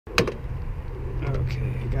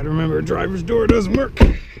Okay, gotta remember driver's door doesn't work.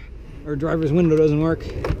 Or driver's window doesn't work.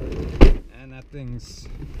 And that thing's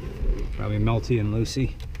probably melty and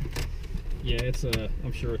loosey. Yeah, it's a,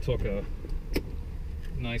 I'm sure it took a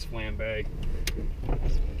nice flambe.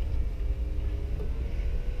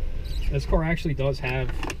 This car actually does have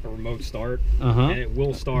a remote start, and it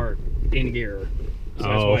will start in gear. So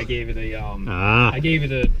that's why I gave it a I gave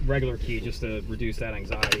it a regular key just to reduce that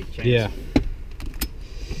anxiety chance. Yeah.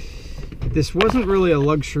 This wasn't really a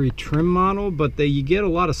luxury trim model, but you get a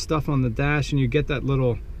lot of stuff on the dash, and you get that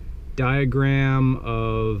little diagram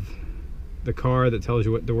of the car that tells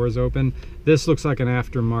you what doors open. This looks like an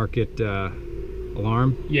aftermarket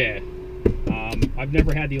alarm. Yeah. I've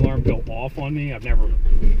never had the alarm go off on me.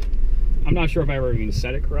 I'm not sure if I ever even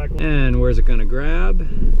set it correctly. And where's it gonna grab?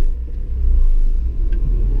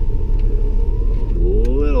 A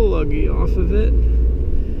little luggy off of it.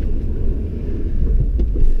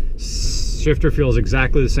 Shifter feels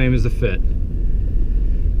exactly the same as the Fit.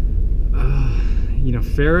 You know,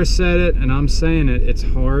 Ferris said it, and I'm saying it, it's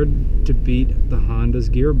hard to beat the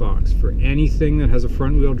Honda's gearbox. For anything that has a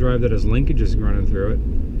front wheel drive that has linkages running through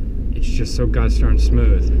it, it's just so gosh darn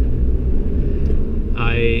smooth.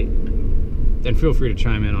 And feel free to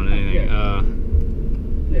chime in on anything.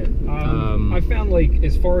 I found, like,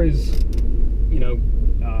 as far as, you know,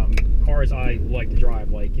 cars I like to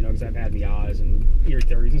drive, like, you know, because I've had Miatas and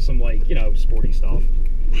E30s and some, like, you know, sporty stuff.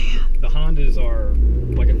 The Hondas are,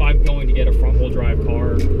 like, if I'm going to get a front wheel drive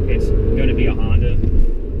car, it's going to be a Honda,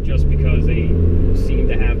 just because they seem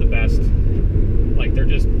to have the best, like, they're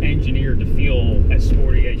just engineered to feel as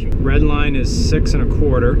sporty as you. Red line is 6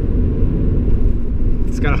 1/4.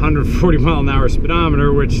 It's got 140 mile an hour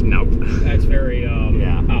speedometer, which nope. That's very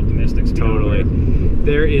optimistic. Totally.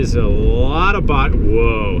 There is a lot of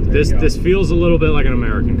whoa. This feels a little bit like an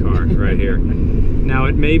American car right here. Now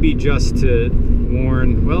it may be just to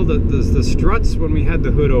warn. Well, the struts when we had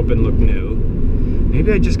the hood open look new.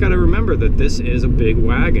 Maybe I just got to remember that this is a big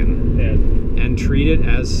wagon and treat it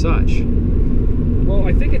as such. Well,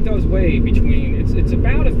 I think it does weigh between. It's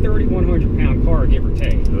about a 3,100 pound car, give or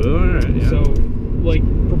take. All right. Yeah. So, like,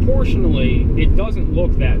 proportionally, it doesn't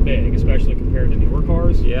look that big, especially compared to newer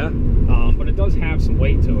cars. Yeah. But it does have some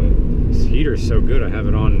weight to it. This heater's so good. I have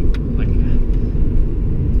it on, like,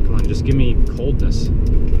 come on, just give me coldness.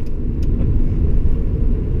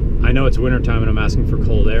 I know it's wintertime and I'm asking for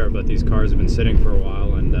cold air, but these cars have been sitting for a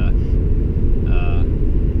while, and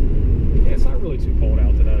yeah, it's not really too cold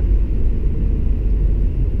out today.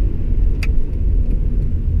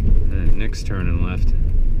 And Nick's turning left.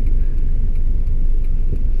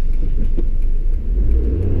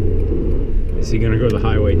 Is he gonna go to the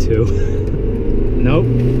highway too? Nope.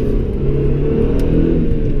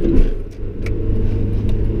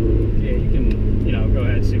 Yeah, you can, you know, go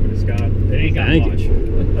ahead and see what it's got. It ain't got much.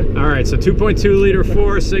 All right, so 2.2 liter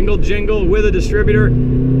 4 single jingle with a distributor.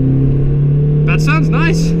 That sounds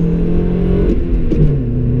nice.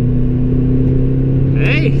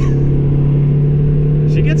 Hey,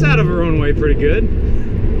 she gets out of her own way pretty good.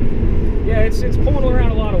 Yeah, it's pulling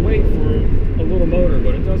around a lot of weight for a little motor,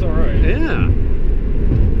 but it does all right. Yeah.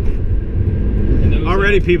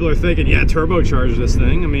 Already people are thinking, yeah, turbocharge this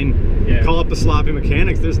thing. I mean, call up the sloppy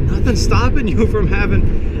mechanics. There's nothing stopping you from having,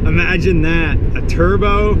 imagine that, a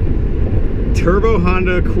turbo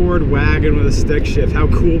Honda Accord wagon with a stick shift. How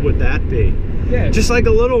cool would that be? Yeah. Just like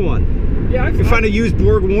a little one. Yeah, you can find a used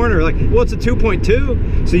Borg Warner, like, well, it's a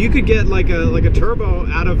 2.2, so you could get like a turbo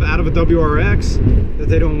out of a WRX that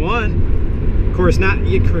they don't want. Of course,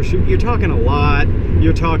 you're talking a lot.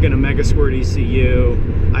 You're talking a mega squirt ECU.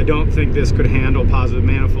 I don't think this could handle positive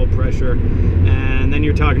manifold pressure. And then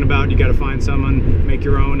you're talking about, you got to find someone, make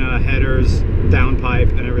your own headers,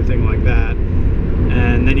 downpipe, and everything like that.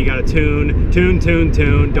 And then you got to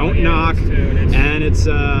tune, don't knock. And it's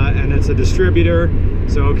a distributor.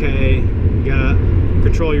 So okay, you gotta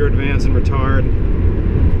control your advance and retard.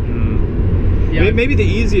 Yeah. Maybe the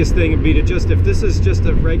easiest thing would be to just, if this is just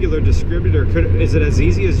a regular distributor, is it as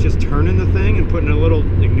easy as just turning the thing and putting a little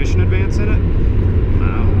ignition advance in it?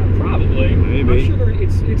 Probably. Maybe. I'm sure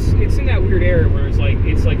it's in that weird area where it's like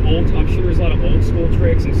old. I'm sure there's a lot of old school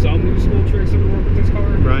tricks and some new school tricks that would work with this car.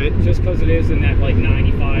 Right. Just because it is in that like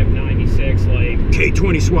 95, 96 like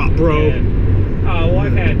K20 swap, bro. Yeah. Well,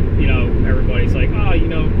 I've had, you know, everybody's like, oh, you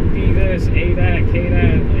know, B this, A that, K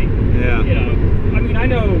that, like, yeah. You know, I mean, I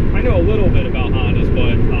know a little bit about Hondas,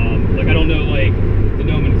 but like I don't know like the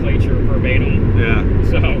nomenclature verbatim. Yeah.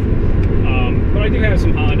 So, but I do have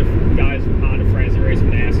some Honda friends that race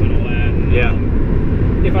with NASA and all that. And, yeah.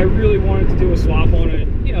 If I really wanted to do a swap on it,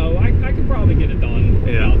 you know, I could probably get it done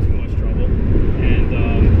without too much trouble. And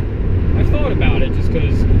I've thought about it, just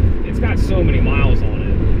because it's got so many miles on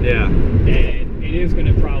it. Yeah. And it is going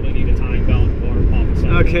to probably need a time belt, water pump, and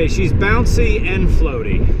something. Okay, she's bouncy and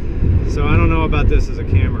floaty. So I don't know about this as a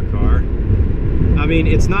camera car. I mean,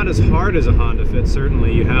 it's not as hard as a Honda Fit.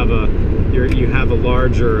 Certainly, you have a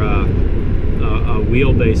larger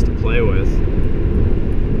wheelbase to play with.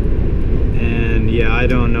 And yeah, I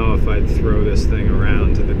don't know if I'd throw this thing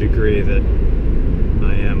around to the degree that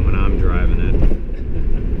I am when I'm driving it.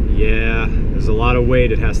 Yeah, there's a lot of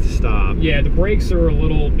weight it has to stop. Yeah, the brakes are a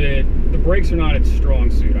little bit. The brakes are not its strong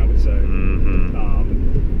suit, I would say.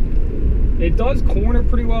 It does corner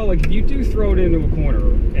pretty well. Like if you do throw it into a corner,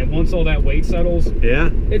 and once all that weight settles, yeah,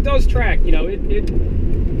 it does track. You know, it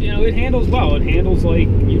handles well. It handles like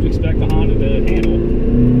you'd expect a Honda to handle.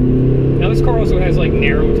 Now this car also has like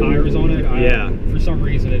narrow tires on it. Yeah. For some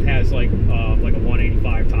reason, it has like a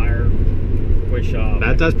 185 tire, which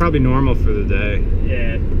that's probably normal for the day.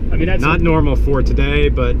 Yeah, I mean that's not normal for today,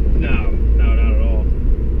 but no, not at all.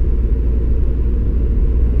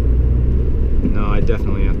 No, I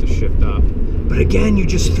definitely have to shift up. But again, you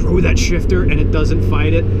just throw that shifter and it doesn't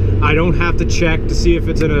fight it. I don't have to check to see if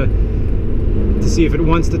it's to see if it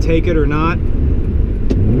wants to take it or not.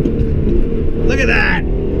 Look at that!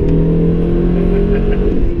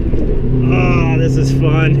 Oh, this is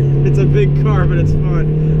fun. It's a big car, but it's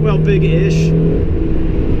fun. Well, big-ish.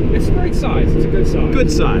 It's a great size. It's a good size. Good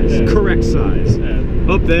size. Yeah. Correct size. Yeah.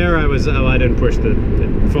 Up there, I didn't push it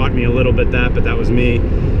fought me a little bit, but that was me.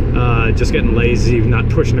 Just getting lazy, not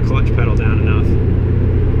pushing the clutch pedal down enough.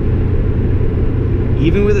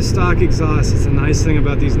 Even with a stock exhaust, it's a nice thing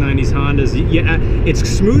about these 90s Hondas. Yeah, it's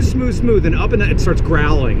smooth, and up and it starts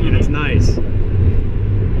growling, and it's nice.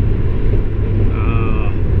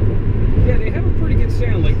 Yeah, they have a pretty good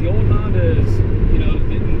sound. Like the old Hondas, you know,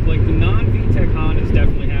 like the non-VTEC Hondas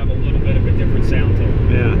definitely have a little bit of a different sound to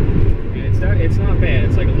them. Yeah. And it's not bad.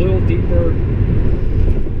 It's like a little deeper.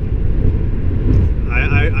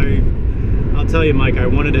 I'll tell you, Mike, I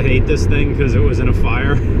wanted to hate this thing because it was in a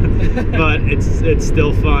fire, but it's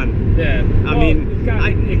still fun. Yeah. I mean,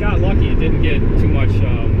 it got lucky. It didn't get too much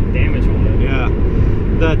damage on it. Yeah.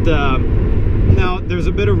 Now there's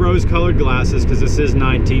a bit of rose-colored glasses because this is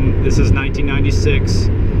 1996.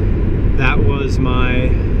 That was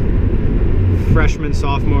my freshman,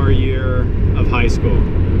 sophomore year of high school.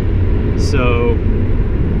 So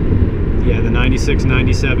yeah, the 96,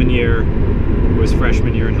 97 year was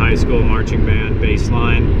freshman year in high school, marching band,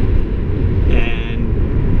 baseline. And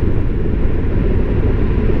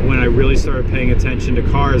when I really started paying attention to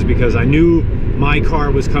cars, because I knew my car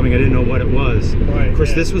was coming, I didn't know what it was. Right, of course,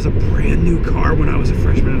 yeah. This was a brand new car when I was a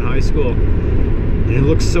freshman in high school. And it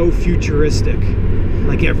looked so futuristic.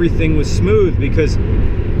 Like everything was smooth because,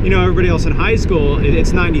 you know, everybody else in high school,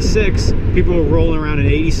 it's 96, people were rolling around in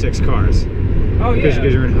 86 cars. Oh, yeah. Because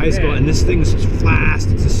you're in high school, and this thing's fast,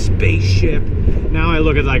 it's a spaceship. Now I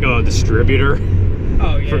look at like, oh, distributor.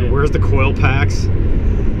 Oh, yeah. Where's the coil packs?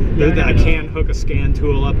 Yeah, I can't hook a scan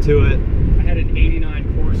tool up to it. I had an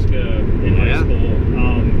 89 Corsica in high school.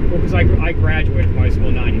 Well, because I graduated from high school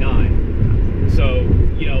in 99. So,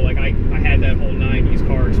 you know, like I had that whole 90s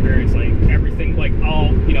car experience, like everything, like all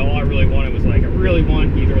I really wanted was like, I really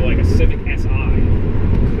want either like a Civic Si.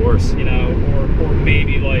 Of course. You know, or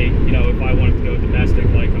maybe like, you know, if I wanted to go domestic,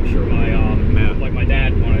 like I'm sure my like my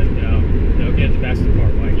dad wanted, you know, get a domestic car,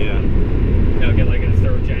 like yeah, you know, get like a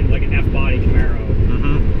third gen, like an F-body Camaro.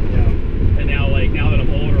 Mm-hmm. You know, and now that I'm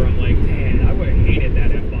older, I'm like, man, I would have hated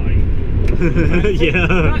that F-body.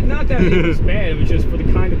 Yeah. Not that it was bad. It was just for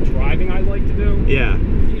the kind of driving I like to do. Yeah.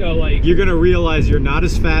 You know, like you're gonna realize you're not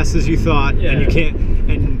as fast as you thought, yeah. and you can't.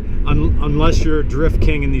 And unless you're a drift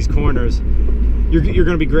king in these corners. You're going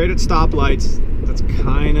to be great at stoplights. That's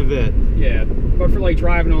kind of it. Yeah, but for like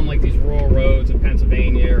driving on like these rural roads in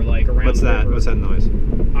Pennsylvania or like around What's the that? river, What's that noise?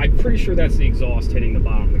 I'm pretty sure that's the exhaust hitting the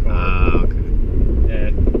bottom of the car. Ah, okay.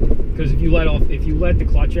 Yeah, because if you let the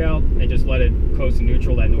clutch out and just let it coast to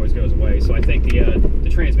neutral, that noise goes away. So I think the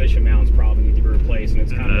transmission mounts probably need to be replaced, and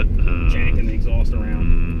it's kind of janking the exhaust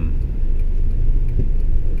around.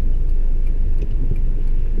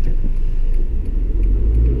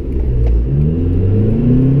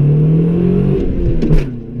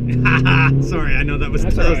 Sorry, I know that was.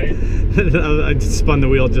 That's all right. I spun the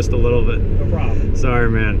wheel just a little bit. No problem. Sorry,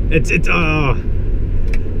 man.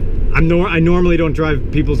 I normally don't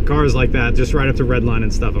drive people's cars like that, just right up to red line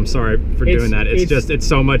and stuff. I'm sorry for doing that. It's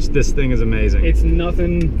so much. This thing is amazing. It's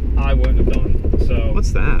nothing I wouldn't have done. So.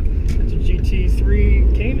 What's that? It's a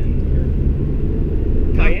GT3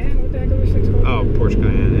 Cayman. Cayenne? What the heck are those things called? Oh, Porsche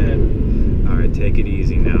Cayenne. Yeah. All right, take it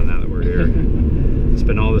easy now that we're here.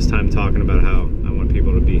 Spend all this time talking about how I want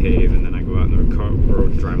people to behave, and then I go out in the car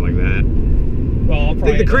road drive like that. Well,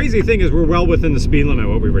 The crazy thing is we're well within the speed limit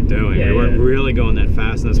what we were doing. Yeah, we weren't yeah. really going that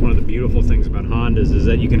fast, and that's one of the beautiful things about Hondas is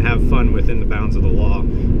that you can have fun within the bounds of the law.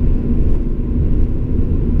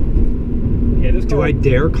 Yeah, this car, Do I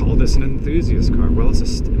dare call this an enthusiast car? Well, it's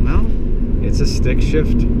a stick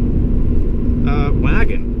shift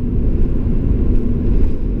wagon.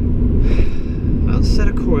 A set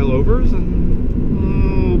of coilovers and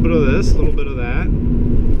a little bit of this, a little bit of that.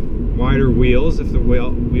 Wider wheels if the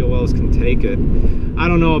wheel wells can take it. I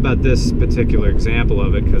don't know about this particular example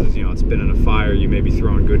of it because, you know, it's been in a fire. You may be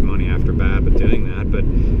throwing good money after bad but doing that, but,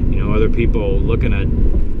 you know, other people looking at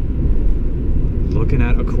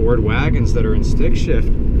Accord wagons that are in stick shift.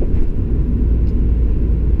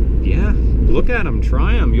 Yeah, look at them,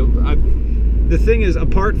 try them. The thing is,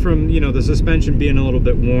 apart from, you know, the suspension being a little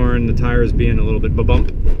bit worn, the tires being a little bit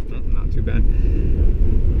bump, not too bad.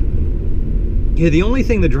 Yeah, the only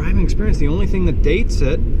thing, the driving experience, the only thing that dates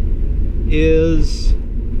it is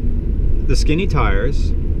the skinny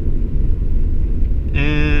tires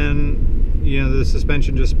and, you know, the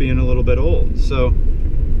suspension just being a little bit old. So,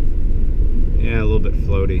 yeah, a little bit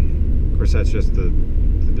floaty. Of course, that's just the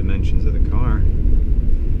dimensions of the car.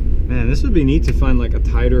 Man, this would be neat to find like a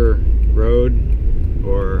tighter road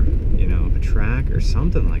or, you know, a track or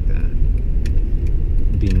something like that.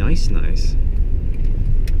 It'd be nice.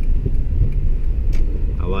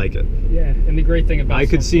 I like it. yeah, and the great thing about I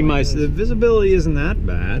could see like the visibility isn't that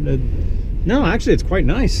bad. No, actually, it's quite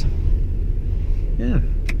nice. Yeah,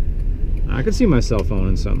 I could see myself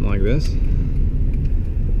owning something like this.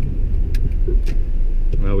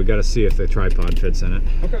 Well, we got to see if the tripod fits in it.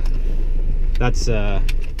 Okay. That's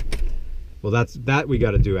well, that we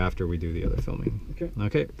got to do after we do the other filming. Okay.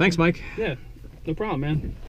 Okay. Thanks, Mike. Yeah, no problem, man.